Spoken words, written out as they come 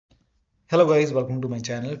Hello guys, welcome to my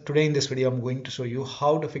channel. Today in this video I'm going to show you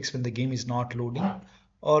how to fix when the game is not loading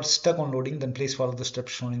or stuck on loading. Then please follow the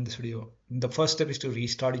steps shown in this video. The first step is to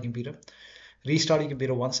restart your computer. Restart your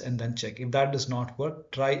computer once and then check. If that does not work,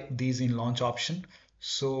 try these in launch option.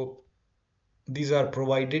 So these are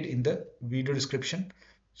provided in the video description.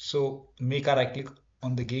 So make a right click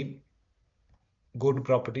on the game, go to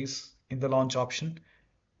properties in the launch option,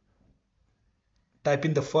 type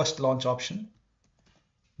in the first launch option,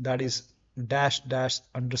 that is dash dash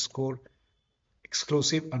underscore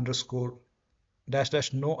exclusive underscore dash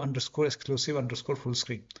dash no underscore exclusive underscore full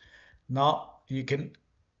screen. Now you can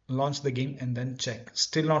launch the game and then check.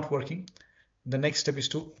 Still not working. The next step is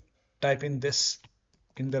to type in this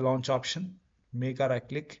in the launch option, make a right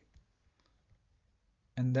click,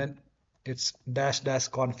 and then it's dash dash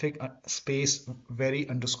config space very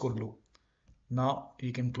underscore low. Now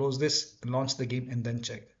you can close this, launch the game and then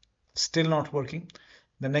check. Still not working.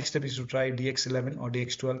 The next step is to try DX11 or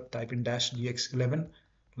DX12. Type in dash DX11,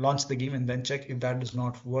 launch the game and then check. If that does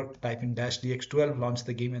not work, type in dash DX12, launch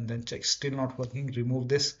the game and then check. Still not working. Remove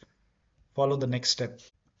this. Follow the next step.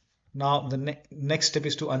 Now the next step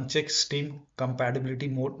is to uncheck Steam compatibility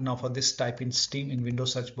mode. Now for this, type in Steam in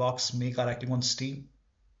Windows search box, make a right click on Steam,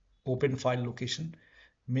 open file location,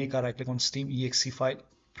 make a right click on Steam exe file,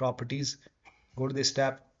 properties, go to this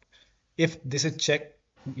tab. If this is checked,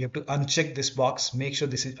 you have to uncheck this box, make sure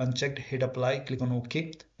this is unchecked, hit apply, click on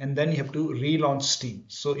OK, and then you have to relaunch Steam.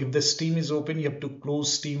 So if the Steam is open, you have to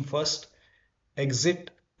close Steam first,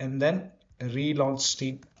 exit, and then relaunch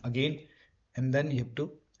Steam again, and then you have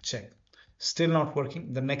to check. Still not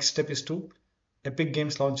working. The next step is to Epic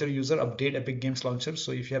Games Launcher user, update Epic Games Launcher.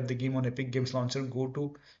 So if you have the game on Epic Games Launcher, go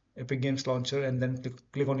to Epic Games Launcher and then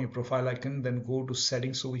click on your profile icon, then go to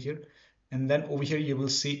settings over here, and then over here you will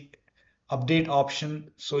see update option.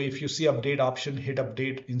 So if you see update option, hit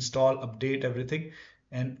update, install, update everything,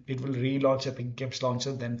 and it will relaunch Epic Games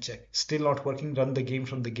Launcher, then check. Still not working. Run the game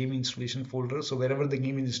from the game installation folder. So wherever the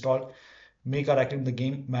game is installed, make a right click in the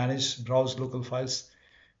game, manage, browse local files,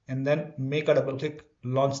 and then make a double click,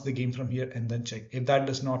 launch the game from here and then check. If that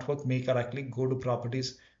does not work, make a right click, go to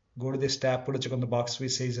properties, go to this tab, put a check on the box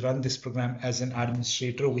which says run this program as an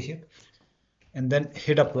administrator over here, and then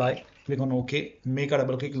hit apply, click on OK, make a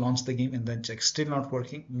double click, launch the game and then check. Still not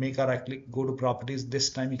working. Make a right click, go to properties. This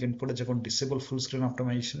time you can put a check on disable full screen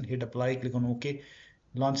optimization, hit apply, click on OK,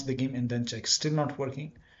 launch the game and then check. Still not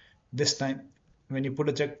working. This time when you put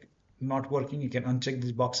a check not working, you can uncheck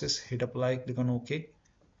these boxes, hit apply, click on OK,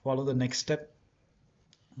 follow the next step.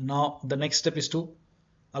 Now the next step is to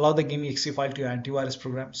allow the game exe file to your antivirus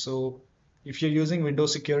program. So if you're using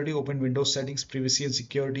Windows security, open Windows settings, privacy and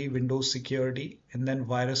security, Windows security, and then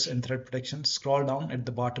virus and threat protection. Scroll down at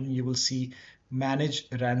the bottom, you will see manage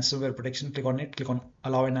ransomware protection. Click on it, click on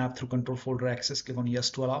allow an app through control folder access, click on yes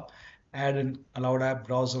to allow, add an allowed app,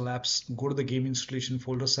 browser apps, go to the game installation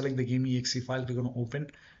folder, select the game exe file, click on open,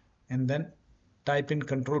 and then type in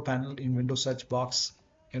control panel in Windows search box,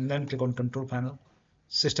 and then click on control panel,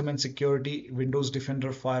 system and security, Windows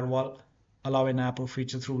Defender firewall, allow an app or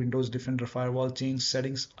feature through Windows Defender firewall, change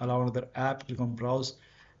settings, allow another app, click on browse,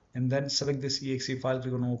 and then select this exe file,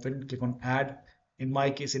 click on open, click on add. In my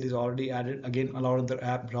case it is already added. Again, allow another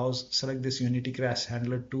app, browse, select this Unity crash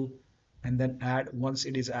handler 2 and then add. Once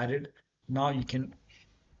it is added, now you can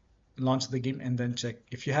launch the game and then check.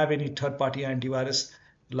 If you have any third-party antivirus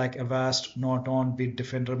like Avast, Norton,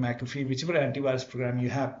 Bitdefender, McAfee, whichever antivirus program you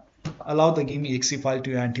have, allow the game exe file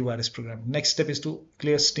to your antivirus program. Next step is to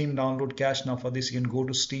clear Steam download cache. Now for this you can go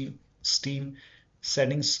to Steam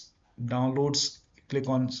settings, downloads, click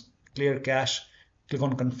on clear cache, click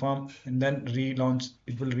on confirm, and then relaunch.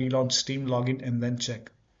 It will relaunch Steam, login and then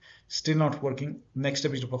check. Still not working. Next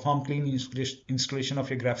step is to perform clean installation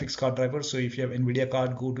of your graphics card driver. So if you have NVIDIA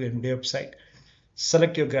card, go to NVIDIA website,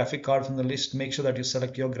 select your graphic card from the list, make sure that you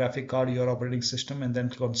select your graphic card, your operating system, and then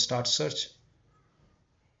click on start search,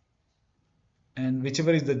 and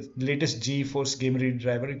whichever is the latest GeForce Game Ready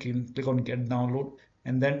driver, you can click on get download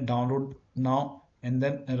and then download now, and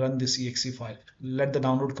then run this exe file. Let the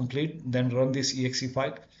download complete, then run this exe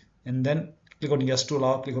file, and then click on yes to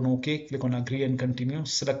allow, click on OK, click on agree and continue,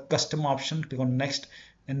 select custom option, click on next,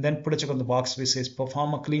 and then put a check on the box which says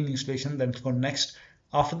perform a clean installation, then click on next.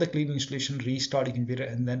 After the clean installation, restart your computer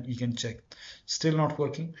and then you can check. Still not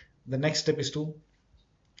working. The next step is to,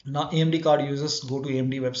 now AMD card users, go to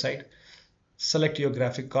AMD website, select your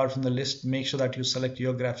graphic card from the list, make sure that you select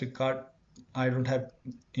your graphic card. I don't have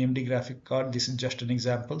AMD graphic card, this is just an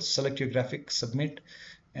example. Select your graphic, submit,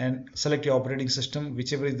 and select your operating system,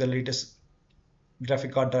 whichever is the latest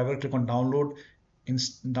graphic card driver, click on download,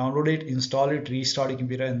 download it, install it, restart your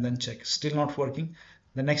computer, and then check. Still not working.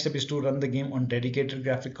 The next step is to run the game on dedicated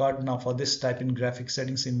graphic card. Now for this, type in graphics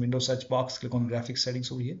settings in Windows search box, click on graphics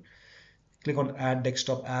settings over here. Click on add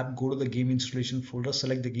desktop app, go to the game installation folder,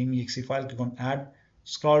 select the game exe file, click on add,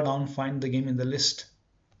 scroll down, find the game in the list.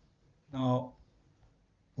 Now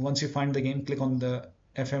once you find the game, click on the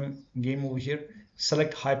FM game over here,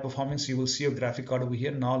 select high performance, you will see your graphic card over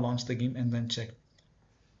here. Now launch the game and then check.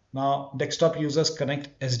 Now desktop users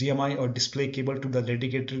connect HDMI or display cable to the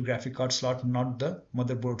dedicated graphic card slot, not the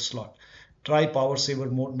motherboard slot. Try power saver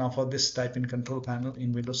mode. Now for this, type in control panel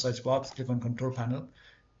in Windows search box, click on control panel,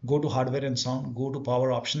 go to hardware and sound, go to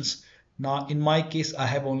power options. Now in my case I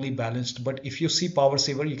have only balanced, but if you see power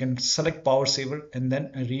saver, you can select power saver and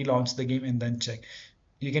then relaunch the game and then check.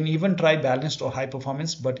 You can even try balanced or high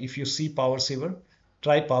performance, but if you see power saver,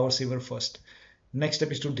 try power saver first. Next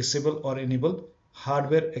step is to disable or enable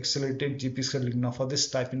hardware accelerated GPU scheduling. Now for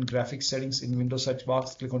this, type in graphics settings in Windows search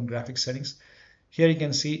box, click on graphics settings. Here you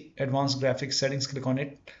can see advanced graphics settings, click on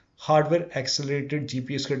it. Hardware accelerated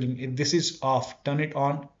GPU scheduling. If this is off, turn it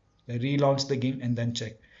on, relaunch the game and then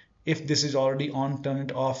check. If this is already on, turn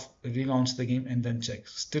it off, relaunch the game and then check.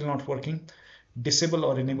 Still not working. Disable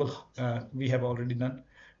or enable, we have already done.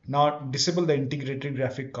 Now disable the integrated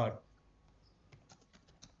graphic card.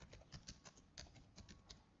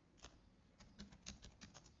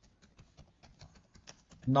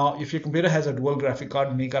 Now if your computer has a dual graphic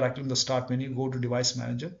card, make a right click in the start menu, go to device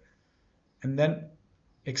manager and then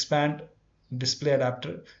expand display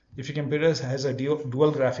adapter. If your computer has a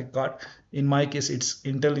dual graphic card, in my case it's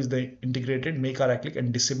Intel is the integrated, make a right click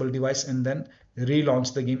and disable device and then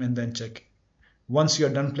relaunch the game and then check. Once you are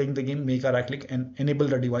done playing the game, make a right click and enable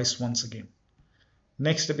the device once again.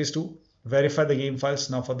 Next step is to verify the game files.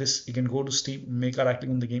 Now for this, you can go to Steam, make a right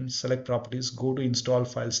click on the game, select properties, go to install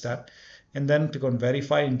files tab and then click on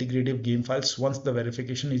verify integrative game files. Once the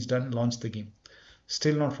verification is done, launch the game.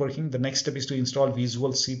 Still not working. The next step is to install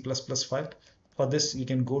Visual C++ file. For this, you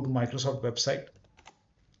can go to Microsoft website,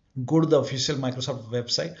 go to the official Microsoft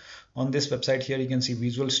website. On this website here, you can see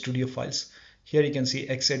Visual Studio files. Here you can see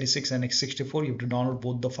x86 and x64. You have to download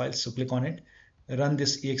both the files. So click on it, run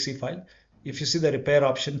this exe file. If you see the repair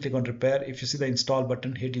option, click on repair. If you see the install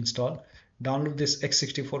button, hit install. Download this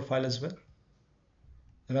x64 file as well.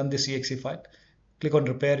 Run this exe file. Click on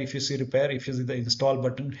repair. If you see repair, if you see the install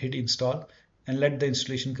button, hit install and let the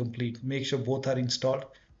installation complete. Make sure both are installed.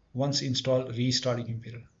 Once installed, restart your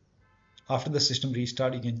computer. After the system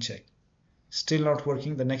restart, you can check. Still not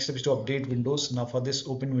working. The next step is to update Windows. Now for this,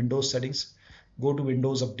 open Windows settings, go to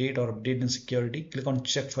Windows Update or Update and Security, click on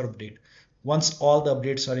check for update. Once all the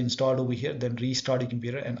updates are installed over here, then restart your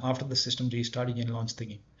computer and after the system restart, you can launch the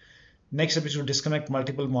game. Next step is to disconnect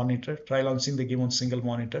multiple monitor. Try launching the game on single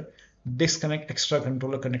monitor. Disconnect extra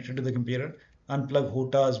controller connected to the computer. Unplug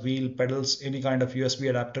HOTAs, wheel, pedals, any kind of USB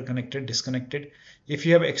adapter connected, disconnected. If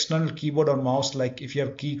you have external keyboard or mouse, like if you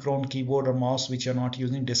have keychron keyboard or mouse which you're not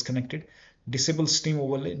using, disconnected. Disable Steam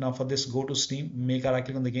overlay. Now for this, go to Steam, make a right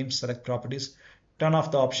click on the game, select properties, turn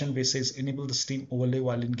off the option which says enable the Steam overlay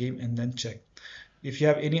while in game and then check. If you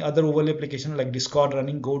have any other overlay application like Discord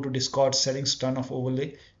running, go to Discord settings, turn off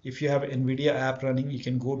overlay. If you have NVIDIA app running, you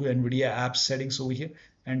can go to NVIDIA app settings over here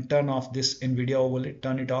and turn off this NVIDIA overlay,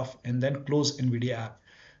 turn it off and then close NVIDIA app.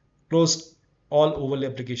 Close all overlay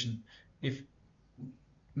application.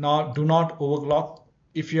 Now do not overclock.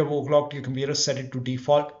 If you have overclocked your computer, set it to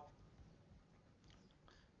default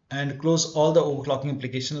and close all the overclocking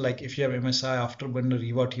application. Like if you have MSI, Afterburner,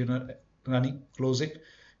 Riva Tuner running, close it.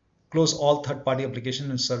 Close all third-party applications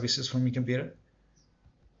and services from your computer.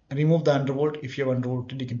 Remove the undervolt if you have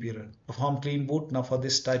undervolted your computer. Perform clean boot. Now for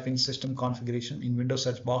this, type in system configuration in Windows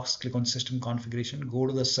search box, click on system configuration, go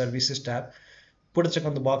to the services tab, put a check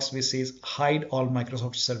on the box which says hide all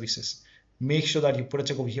Microsoft services. Make sure that you put a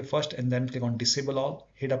check over here first and then click on disable all,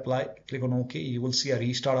 hit apply, click on OK. You will see a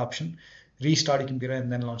restart option. Restart your computer and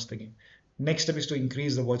then launch the game. Next step is to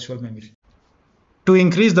increase the virtual memory. To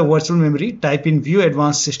increase the virtual memory, type in View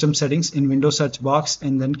Advanced System Settings in Windows search box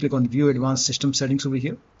and then click on View Advanced System Settings over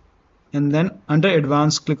here. And then under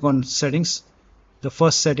Advanced, click on Settings, the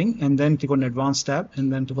first setting, and then click on Advanced tab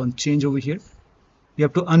and then click on Change over here. You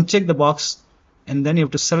have to uncheck the box and then you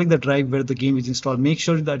have to select the drive where the game is installed. Make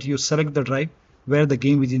sure that you select the drive where the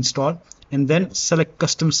game is installed and then select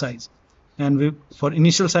custom size. And for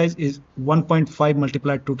initial size is 1.5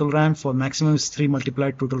 multiplied total RAM, for maximum is 3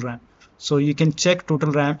 multiplied total RAM. So you can check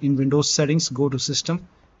total RAM in Windows settings, go to system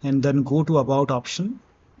and then go to about option.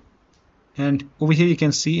 And over here you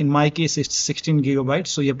can see in my case it's 16 gigabytes.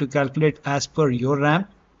 So you have to calculate as per your RAM.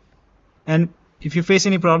 And If you face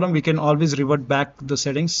any problem, we can always revert back the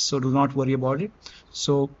settings, so do not worry about it.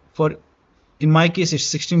 So in my case, it's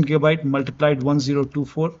 16 gigabyte multiplied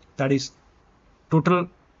 1024, that is total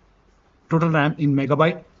RAM in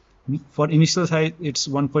megabyte. For initial size, it's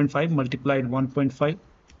 1.5 multiplied 1.5,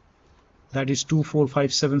 that is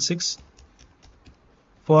 24576.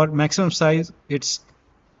 For maximum size, it's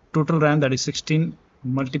total RAM, that is 16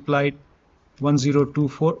 multiplied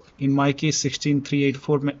 1024, in my case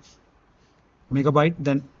 16384 megabyte,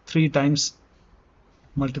 then 3 times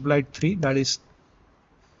multiplied 3, that is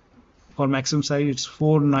for maximum size it's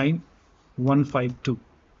 49152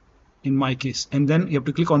 in my case. And then you have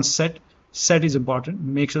to click on set. Set is important.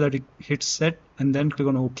 Make sure that it hits set and then click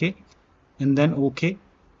on OK and then OK.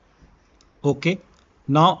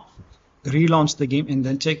 Now relaunch the game and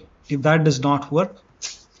then check. If that does not work,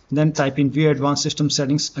 then type in View Advanced System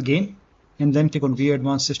Settings again and then click on View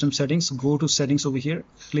Advanced System Settings. Go to settings over here,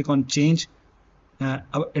 click on change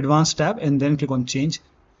advanced tab and then click on change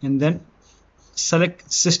and then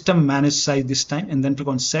select system manage size this time and then click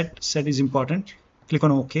on set. Set is important. Click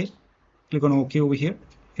on OK. Click on OK over here.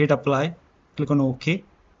 Hit apply. Click on OK.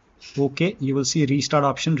 OK. You will see restart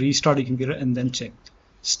option. Restart your computer and then check.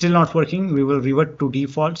 Still not working. We will revert to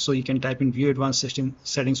default. So you can type in View Advanced System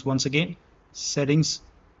Settings once again. Settings,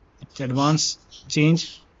 Advanced,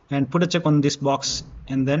 change and put a check on this box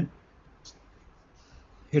and then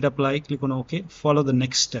hit apply. Click on OK. Follow the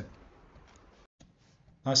next step.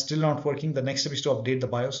 Still not working. The next step is to update the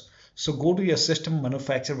BIOS. So go to your system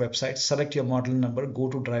manufacturer website, select your model number, go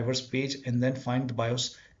to drivers page and then find the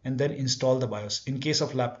BIOS and then install the BIOS. In case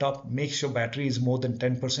of laptop, make sure battery is more than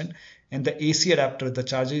 10% and the AC adapter, the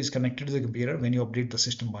charger is connected to the computer when you update the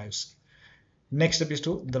system BIOS. The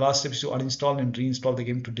last step is to uninstall and reinstall the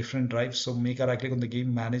game to different drives. So make a right click on the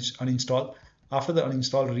game, manage, uninstall. After the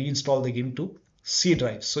uninstall, reinstall the game to C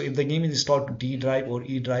drive. So if the game is installed to D drive or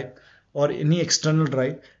E drive or any external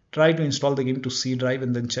drive, try to install the game to C drive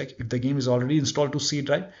and then check. If the game is already installed to C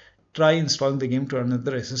drive, try installing the game to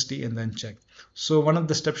another SSD and then check. So one of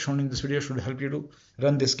the steps shown in this video should help you to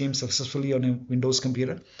run this game successfully on a Windows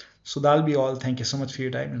computer. So that'll be all. Thank you so much for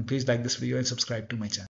your time and please like this video and subscribe to my channel.